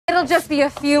It'll just be a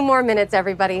few more minutes,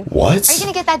 everybody. What? Are you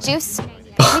gonna get that juice?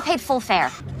 We paid full fare.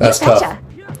 That's Gotcha.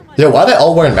 tough. Yeah, why are they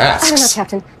all wearing masks? I don't know,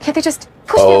 Captain. Can't they just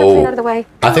push the other plane out of the way?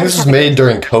 I think this was made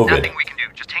during COVID. Nothing we can do.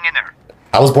 Just hang in there.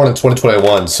 I was born in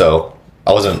 2021, so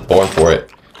I wasn't born for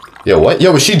it. Yo, what?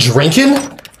 Yo, was she drinking?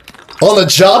 On the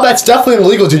job? That's definitely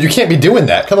illegal, dude. You can't be doing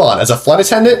that. Come on. As a flight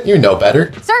attendant, you know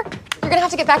better. Sir, you're gonna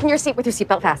have to get back in your seat with your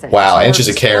seatbelt fastened. Wow, and she's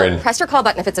a Karen. Press your call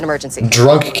button if it's an emergency.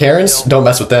 Drunk Karens? Don't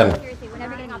mess with them.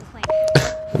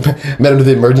 Met him to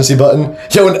the emergency button.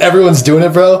 Yo, when everyone's doing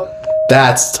it, bro,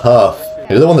 that's tough.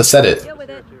 You're the one that said it.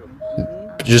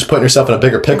 You're just putting yourself in a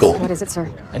bigger pickle. What is it,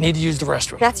 sir? I need to use the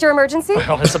restroom. That's your emergency?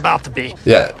 Well, it's about to be.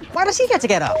 Yeah. Why does he get to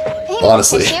get up? Hey,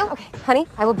 Honestly. tissue? Okay, honey,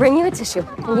 I will bring you a tissue.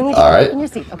 And you need to All get right. in your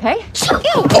seat, okay?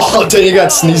 Oh, dang, you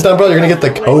got sneezed on, bro. You're gonna get the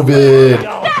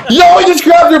COVID. Yo, he just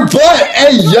grabbed your butt.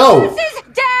 Hey, yo. This is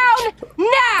down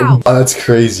now! Oh, that's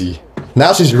crazy.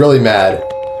 Now she's really mad.